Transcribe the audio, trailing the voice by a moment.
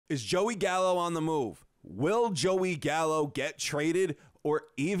Is Joey Gallo on the move? Will Joey Gallo get traded or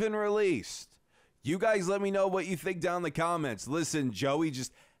even released? You guys let me know what you think down in the comments. Listen, Joey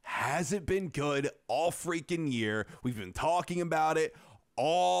just hasn't been good all freaking year. We've been talking about it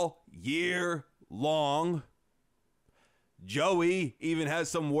all year long. Joey even has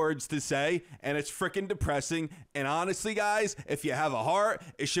some words to say, and it's freaking depressing. And honestly, guys, if you have a heart,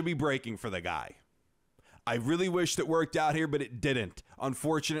 it should be breaking for the guy. I really wished it worked out here, but it didn't.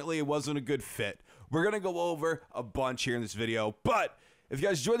 Unfortunately, it wasn't a good fit. We're going to go over a bunch here in this video, but if you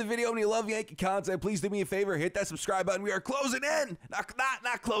guys enjoyed the video and you love Yankee content, please do me a favor, hit that subscribe button. We are closing in.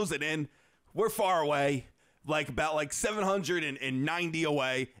 Not closing in. We're far away, about 790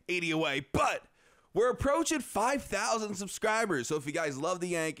 away, 80 away, but we're approaching 5,000 subscribers. So if you guys love the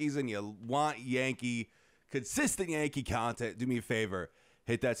Yankees and you want consistent Yankee content, do me a favor,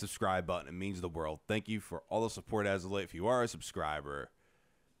 hit that subscribe button. It means the world. Thank you for all the support as of late. If you are a subscriber,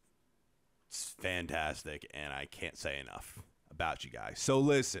 it's fantastic, and I can't say enough about you guys. So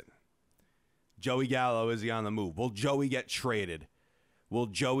listen, Joey Gallo, is he on the move? Will Joey get traded? Will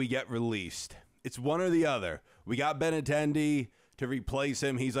Joey get released? It's one or the other. We got Benintendi to replace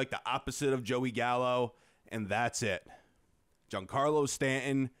him. He's like the opposite of Joey Gallo, and that's it. Giancarlo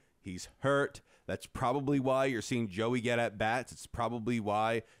Stanton, he's hurt. That's probably why you're seeing Joey get at bats. It's probably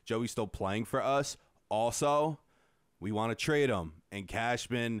why Joey's still playing for us. Also, we want to trade him, and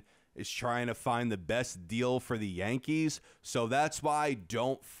Cashman is trying to find the best deal for the Yankees. So that's why I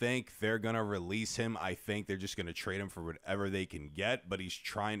don't think they're going to release him. I think they're just going to trade him for whatever they can get, but he's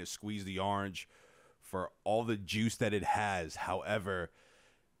trying to squeeze the orange for all the juice that it has. However,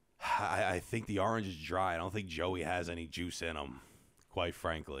 I think the orange is dry. I don't think Joey has any juice in him, quite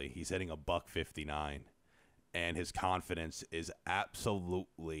frankly. He's hitting a $159, and his confidence is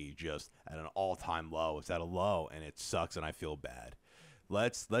absolutely just at an all-time low. It's at a low, and it sucks, and I feel bad.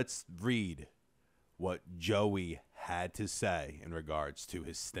 Let's read what Joey had to say in regards to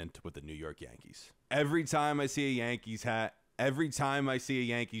his stint with the New York Yankees. Every time I see a Yankees hat, every time I see a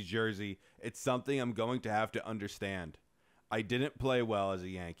Yankees jersey, it's something I'm going to have to understand. I didn't play well as a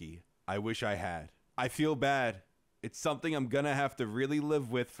Yankee. I wish I had. I feel bad. It's something I'm going to have to really live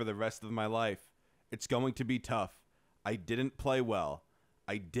with for the rest of my life. It's going to be tough. I didn't play well.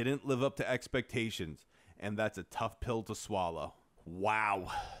 I didn't live up to expectations, and that's a tough pill to swallow.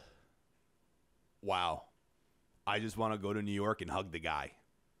 Wow. Wow. I just want to go to New York and hug the guy.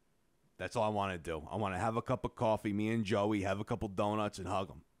 That's all I want to do. I want to have a cup of coffee, me and Joey, have a couple donuts and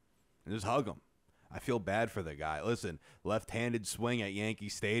hug him. And just hug him. I feel bad for the guy. Listen, left-handed swing at Yankee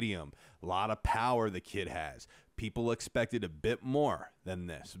Stadium. A lot of power the kid has. People expected a bit more than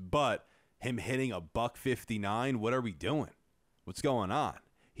this. But him hitting a $159, what are we doing? What's going on?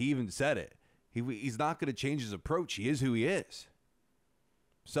 He even said it. He's not going to change his approach. He is who he is.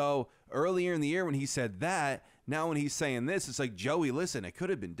 So earlier in the year when he said that, now when he's saying this, it's like, Joey, listen, it could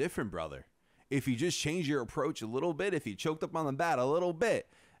have been different, brother. If you just changed your approach a little bit, if you choked up on the bat a little bit,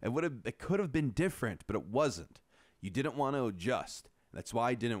 it could have been different, but it wasn't. You didn't want to adjust. That's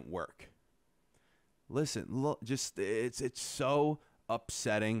why it didn't work. Listen, look, just it's so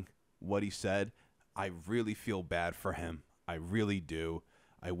upsetting what he said. I really feel bad for him. I really do.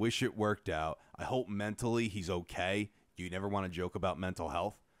 I wish it worked out. I hope mentally he's okay. You never want to joke about mental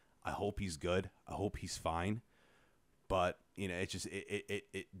health. I hope he's good. I hope he's fine. But, you know,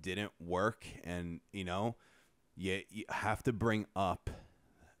 it didn't work. And, you know, you have to bring up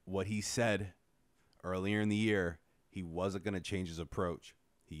what he said earlier in the year. He wasn't going to change his approach.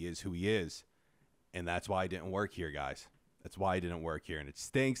 He is who he is. And that's why it didn't work here, guys. That's why it didn't work here. And it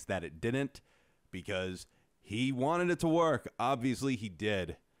stinks that it didn't, because he wanted it to work. Obviously, he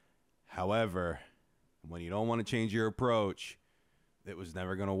did. However, when you don't want to change your approach, it was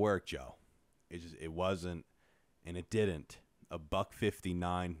never going to work, Joe. It wasn't, and it didn't. A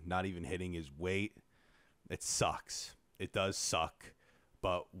 $159, not even hitting his weight. It sucks. It does suck.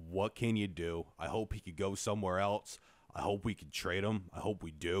 But what can you do? I hope he could go somewhere else. I hope we could trade him. I hope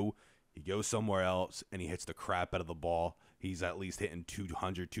we do. He goes somewhere else, and he hits the crap out of the ball. He's at least hitting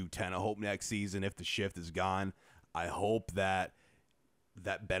 200, 210. I hope next season, if the shift is gone, I hope that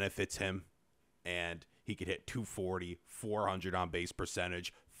benefits him, and he could hit 240, 400 on base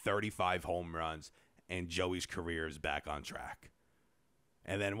percentage, 35 home runs, and Joey's career is back on track.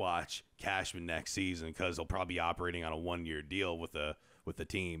 And then watch Cashman next season, because he'll probably be operating on a one-year deal with the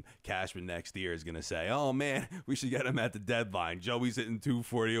team. Cashman next year is going to say, oh, man, we should get him at the deadline. Joey's hitting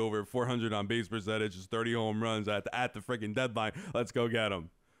 240 over 400 on base percentage, just 30 home runs at the freaking deadline. Let's go get him.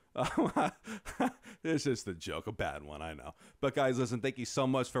 It's just a joke, a bad one, I know. But guys, listen, thank you so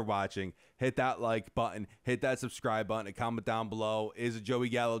much for watching. Hit that like button, hit that subscribe button, and comment down below. Is a Joey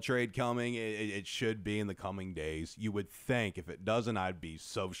Gallo trade coming? It should be in the coming days. You would think. If it doesn't, I'd be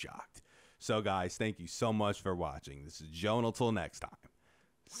so shocked. So guys, thank you so much for watching. This is Joe, and until next time,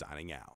 signing out.